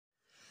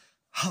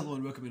Hello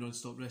and welcome to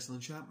Non-Stop Wrestling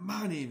Chat.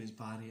 My name is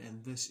Barry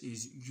and this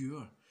is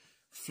your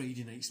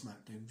Friday Night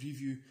Smackdown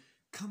review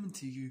coming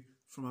to you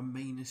from a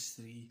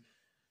 -3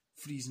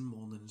 freezing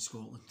morning in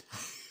Scotland.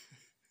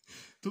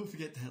 Don't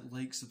forget to hit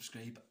like,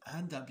 subscribe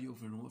and that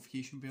beautiful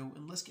notification bell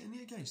and let's get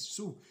into it, guys.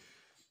 So,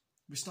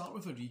 we start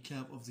with a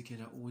recap of the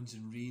kind of Owens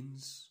and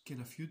Reigns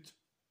kind of feud.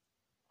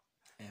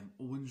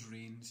 Owens,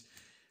 Reigns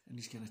and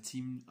his kind of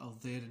team are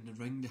there in the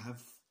ring. They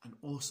have an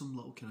awesome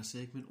little kind of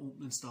segment.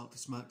 Opening start to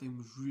SmackDown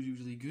was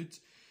really good.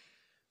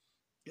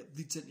 It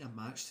leads into a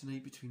match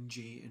tonight between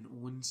Jay and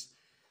Owens,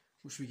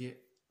 which we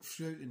get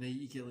throughout the night.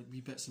 You get like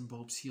wee bits and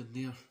bobs here and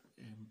there,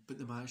 but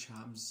the match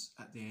happens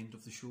at the end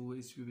of the show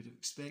as we would have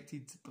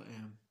expected. But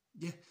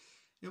yeah,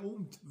 it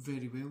opened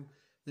very well.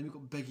 Then we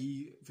got Big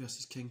E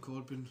versus King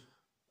Corbin,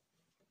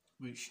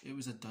 which it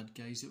was a dud,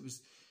 guys. It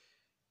was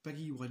Big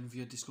E won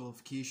via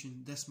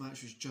disqualification. This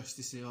match was just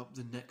to set up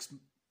the next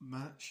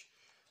match.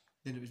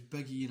 Then it was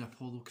Big E and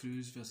Apollo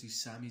Crews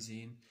versus Sami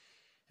Zayn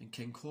and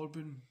King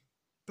Corbin.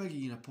 Big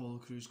E and Apollo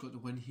Crews got the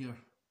win here.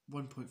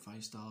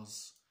 1.5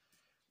 stars.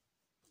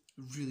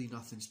 Really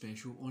nothing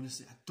special.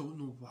 Honestly, I don't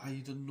know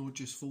why they're not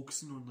just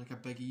focusing on like a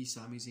Big E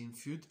Sami Zayn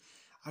feud.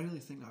 I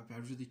really think that would be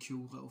a really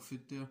cool little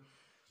feud there.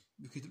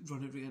 We could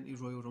run it right into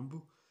Royal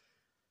Rumble.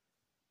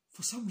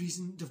 For some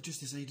reason, they've just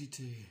decided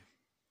to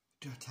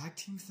do a tag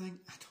team thing.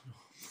 I don't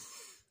know.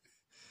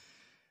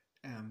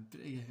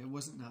 But yeah, it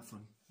wasn't that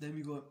fun. Then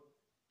we got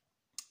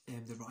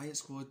the Riot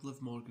Squad,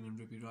 Liv Morgan and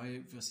Ruby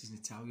Riott versus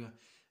Natalya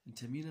and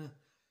Tamina.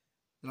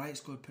 The Riot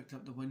Squad picked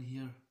up the win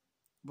here.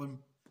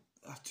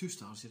 2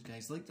 stars here,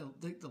 guys. Like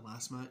the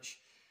last match.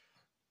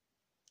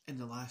 And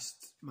the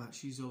last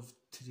matches of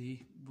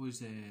today was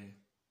how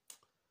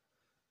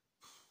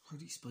do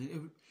you explain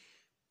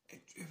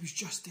it? It was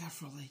just there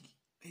for like,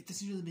 it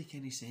doesn't really make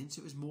any sense.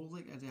 It was more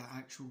like the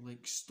actual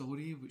like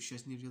story, which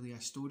isn't really a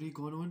story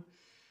going on,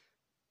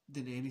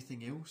 than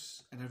anything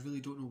else. And I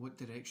really don't know what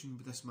direction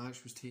this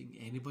match was taking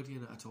anybody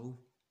in it at all.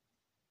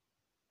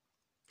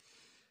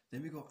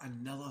 Then we got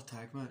another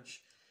tag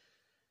match,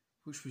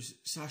 which was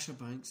Sasha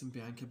Banks and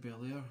Bianca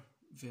Belair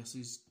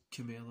versus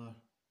Carmella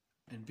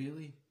and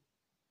Bayley.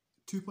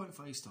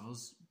 2.5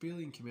 stars.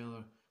 Bayley and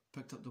Carmella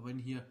picked up the win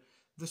here.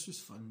 This was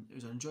fun. It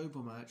was an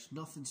enjoyable match.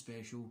 Nothing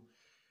special,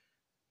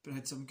 but it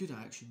had some good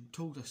action,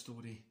 told a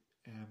story,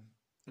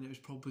 and it was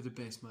probably the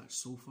best match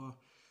so far.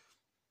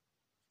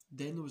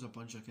 Then there was a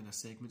bunch of kind of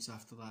segments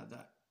after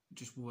that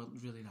just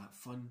weren't really that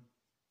fun.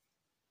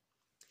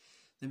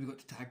 Then we got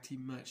the tag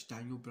team match,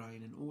 Daniel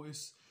Bryan and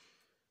Otis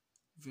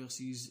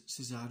versus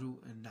Cesaro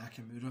and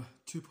Nakamura.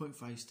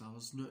 2.5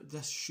 stars. Now,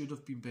 this should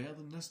have been better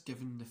than this,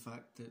 given the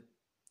fact that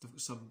they've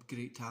got some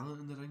great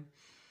talent in the ring.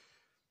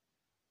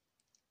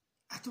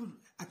 I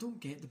don't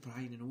get the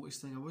Bryan and Otis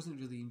thing. I wasn't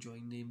really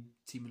enjoying them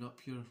teaming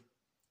up here.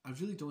 I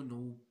really don't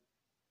know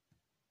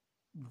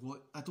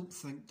I don't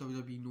think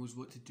WWE knows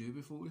what to do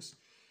with Otis.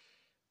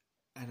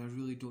 And I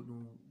really don't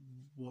know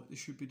what they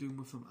should be doing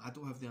with him. I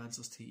don't have the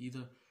answers to it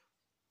either.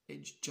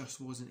 It just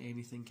wasn't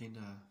anything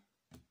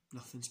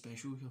nothing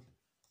special here.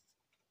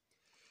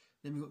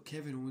 Then we got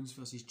Kevin Owens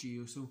versus Jey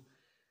Uso.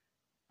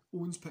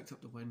 Owens picked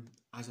up the win,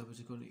 as I was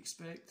going to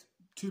expect.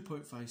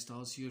 2.5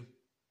 stars here.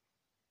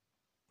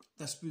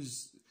 This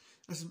is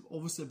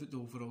obviously about the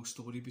overall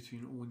story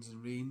between Owens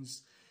and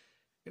Reigns.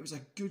 It was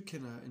a good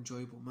kind of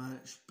enjoyable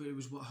match, but it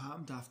was what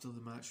happened after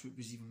the match that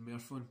was even more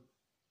fun.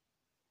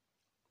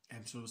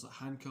 So it was like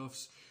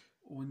handcuffs.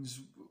 Owens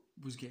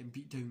was getting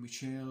beat down with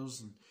chairs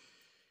and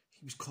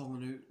he was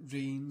calling out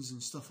Reigns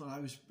and stuff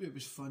like that. It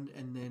was fun.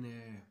 And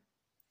then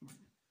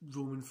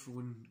Roman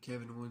throwing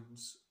Kevin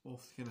Owens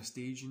off the kind of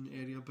staging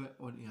area bit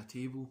onto a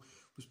table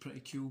was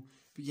pretty cool.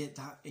 But yet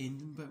that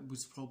ending bit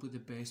was probably the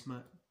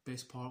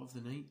best part of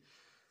the night.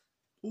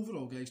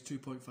 Overall, guys,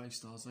 2.5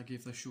 stars I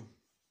gave this show.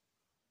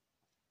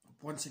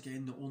 Once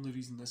again, the only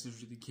reason this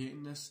is really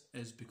getting this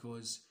is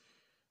because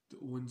the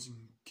Owens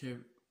and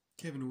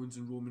Kevin Owens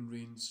and Roman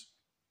Reigns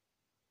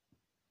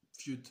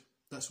feud.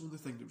 That's the only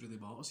thing that really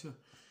matters here.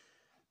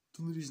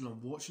 The only reason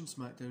I'm watching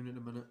SmackDown in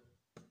a minute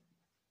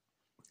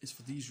is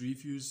for these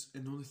reviews,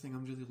 and the only thing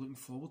I'm really looking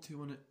forward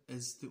to on it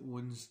is the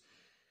Owens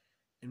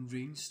and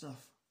Reigns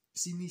stuff.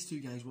 Seeing these two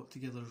guys work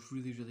together is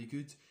really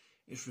good.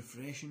 It's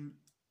refreshing.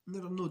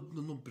 They're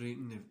not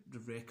breaking the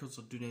records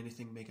or doing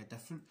anything mega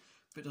different,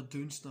 but they're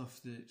doing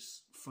stuff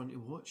that's fun to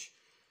watch.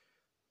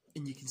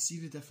 And you can see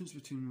the difference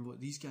between what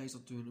these guys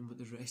are doing and what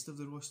the rest of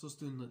the roster's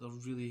doing. Like, they're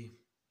really,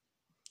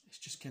 it's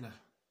just kind of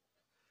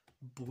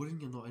boring.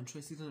 You're not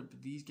interested in it,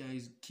 but these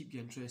guys keep you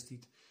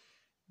interested,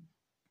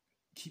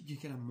 keep you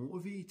kind of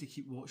motivated to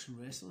keep watching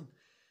wrestling.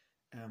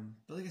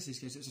 But like I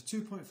said, guys, it's a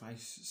 2.5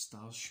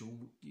 stars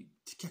show.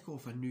 To kick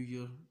off a new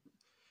year,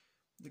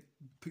 like,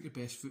 put your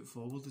best foot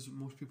forward, as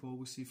most people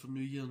always say for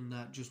New Year, and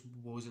that just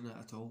wasn't it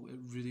at all. It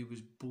really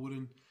was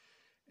boring.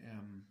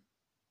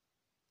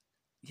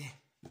 Yeah.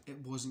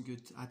 It wasn't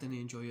good. I didn't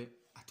enjoy it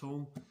at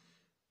all.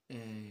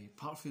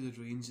 Apart from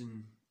the Reigns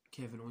and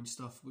Kevin Owens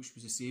stuff, which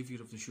was the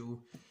saviour of the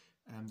show,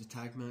 the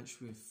tag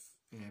match with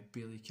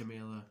Bayley,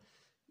 Carmella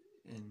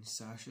and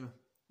Sasha,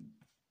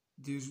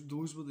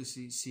 those were the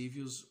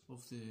saviours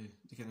of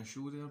the kind of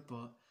show there,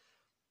 but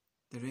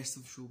the rest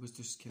of the show was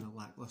just kind of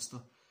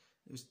lacklustre.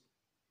 It was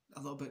a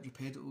little bit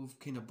repetitive,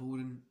 kind of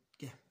boring,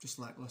 yeah, just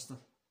lacklustre.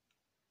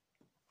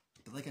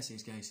 But like I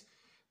says, guys,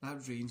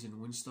 that Reigns and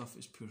Owens stuff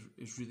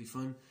is really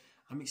fun.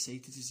 I'm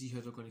excited to see how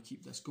they're going to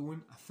keep this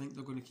going. I think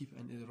they're going to keep it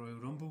into the Royal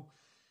Rumble.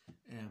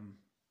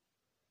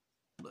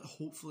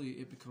 Hopefully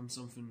it becomes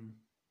something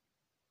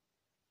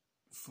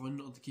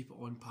fun, or to keep it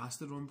on past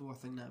the Rumble. I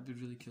think that would be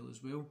really cool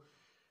as well.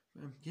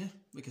 Yeah,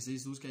 like I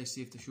says, those guys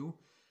saved the show.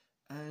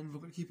 And we're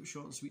going to keep it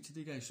short and sweet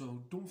today, guys.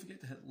 So don't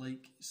forget to hit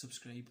like,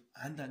 subscribe,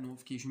 and that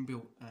notification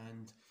bell.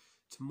 And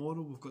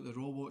tomorrow we've got the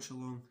Raw watch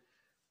along.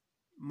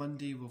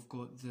 Monday we've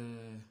got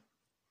the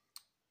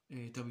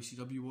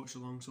WCW watch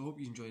along. So I hope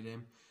you enjoy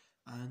them.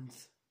 And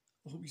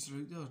I hope you're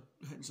out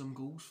there hitting some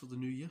goals for the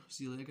new year.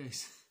 See you later,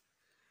 guys.